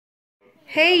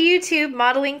Hey YouTube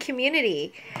modeling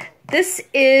community. This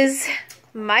is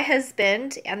my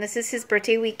husband and this is his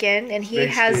birthday weekend, and he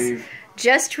has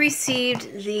just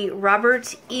received the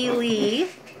Robert E. Lee.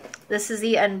 This is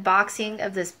the unboxing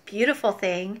of this beautiful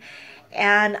thing,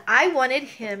 and I wanted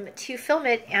him to film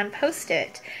it and post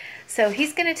it. So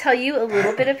he's going to tell you a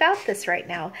little bit about this right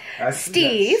now.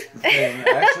 Steve.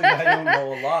 Actually, I don't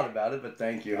know a lot about it, but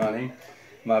thank you, honey.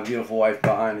 My beautiful wife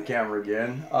behind the camera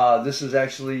again. This is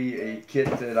actually a kit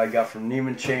that I got from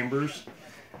Nemo Chambers.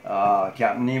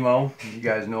 Capt Nemo. You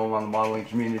guys know him on the modeling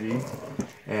community.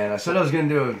 And I said I was going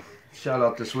to do a shout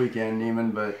out this weekend,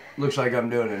 Neiman, but looks like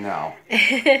I'm doing it now.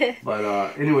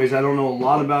 But anyways, I don't know a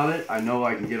lot about it. I know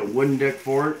I can get a wooden deck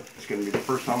for it. It's going to be the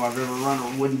first time I've ever run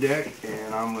a wooden deck,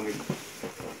 and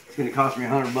it's going to cost me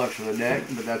 $100 for the deck,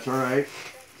 but that's all right.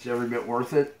 It's every bit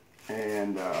worth it.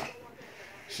 And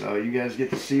so you guys get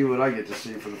to see what I get to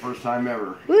see for the first time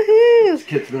ever. Woohoo! This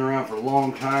kit's been around for a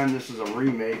long time. This is a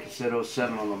remake. It said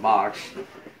 07 on the box.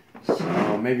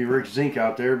 So maybe Rick Zink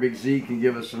out there, Big Z, can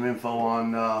give us some info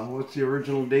on what's the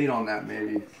original date on that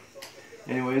maybe.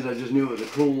 Anyways, I just knew it was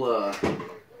a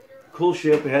cool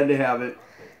ship. I had to have it.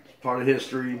 It's part of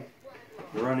history.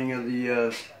 The running of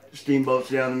the steamboats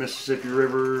down the Mississippi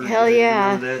River. Hell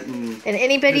yeah. And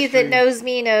anybody that knows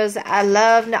me knows I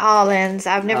love New Orleans.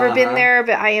 I've never been there,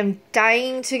 but I am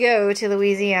dying to go to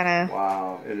Louisiana.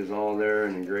 Wow, it is all there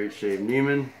and in great shape.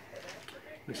 Neiman,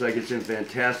 looks like it's in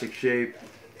fantastic shape.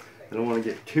 I don't want to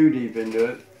get too deep into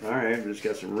it. Alright, but it's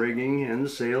got some rigging and the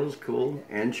sails, cool.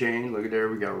 And chain, look at there,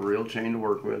 we got a real chain to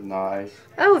work with, nice.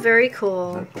 Oh, very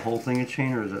cool. Is that the whole thing a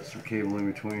chain, or is that some cable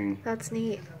in between? That's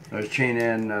neat. There's chain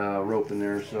and rope in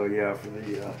there, so yeah, for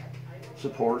the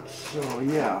supports, so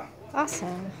yeah.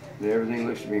 Awesome. Everything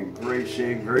looks to be in great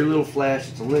shape, very little flash.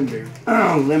 It's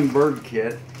a Limburg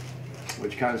kit,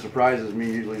 which kind of surprises me.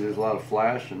 Usually there's a lot of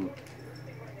flash, and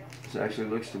this actually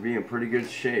looks to be in pretty good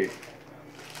shape.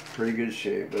 Pretty good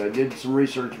shape, but I did some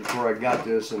research before I got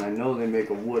this, and I know they make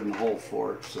a wooden hull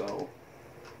for it, so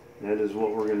that is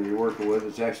what we're going to be working with.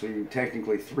 It's actually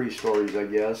technically 3 stories, I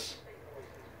guess.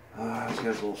 It's got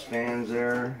little stands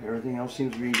there. Everything else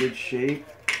seems to be in good shape.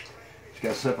 It's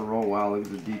got a separate roll. Wow, look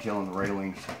at the detail on the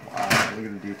railings. Wow, look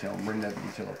at the detail. Bring that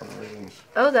detail up on the railings.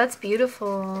 Oh, that's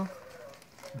beautiful.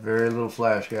 Very little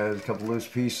flash, guys. A couple loose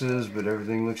pieces, but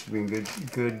everything looks to be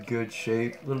in good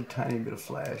shape. A little tiny bit of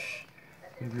flash.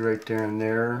 Maybe right there and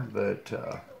there, but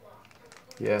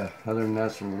yeah, other than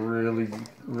that, some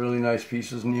really nice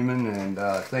pieces, Neiman,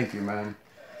 and thank you, man.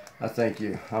 I thank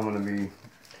you. I'm going to be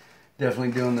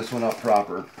definitely doing this one up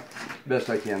proper, best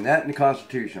I can. That and the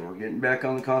Constitution. We're getting back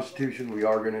on the Constitution. We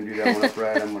are going to do that one up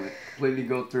right. I'm going to completely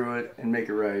go through it and make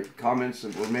it right. Comments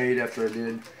that were made after I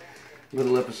did a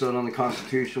little episode on the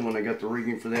Constitution, when I got the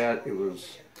rigging for that, it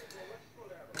was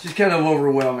just kind of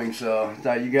overwhelming, so I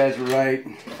thought you guys were right.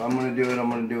 If I'm going to do it, I'm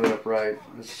going to do it upright.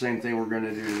 It's the same thing we're going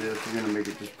to do to this. We're going to make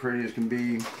it as pretty as can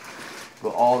be,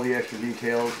 with all the extra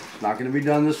details. It's not going to be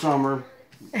done this summer.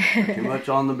 Too much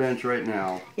on the bench right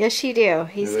now. Yes, you do.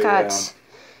 He is got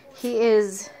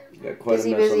quite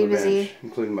busy, a mess on the busy. bench,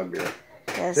 including my beer.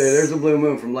 Yes. Hey, there's the Blue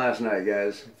Moon from last night,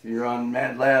 guys. If you're on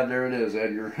Mad Lab, there it is,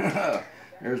 Edgar.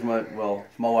 There's my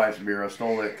wife's beer. I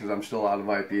stole it because I'm still out of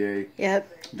IPA.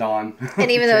 Yep. Dawn. And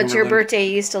even though it's your birthday,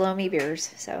 you still owe me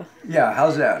beers, so. Yeah,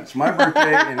 how's that? It's my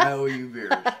birthday and I owe you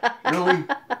beers. Really?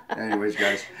 Anyways,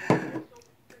 guys.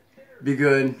 Be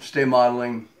good. Stay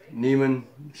modeling. Neiman,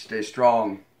 stay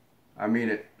strong. I mean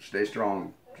it. Stay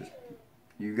strong. Just,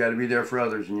 you got to be there for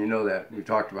others, and you know that. We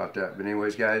talked about that. But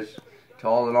anyways, guys, to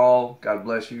all in all, God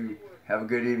bless you. Have a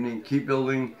good evening. Keep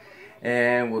building,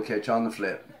 and we'll catch you on the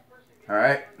flip. All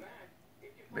right?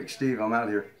 Big Steve, I'm out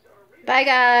here. Bye,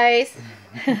 guys.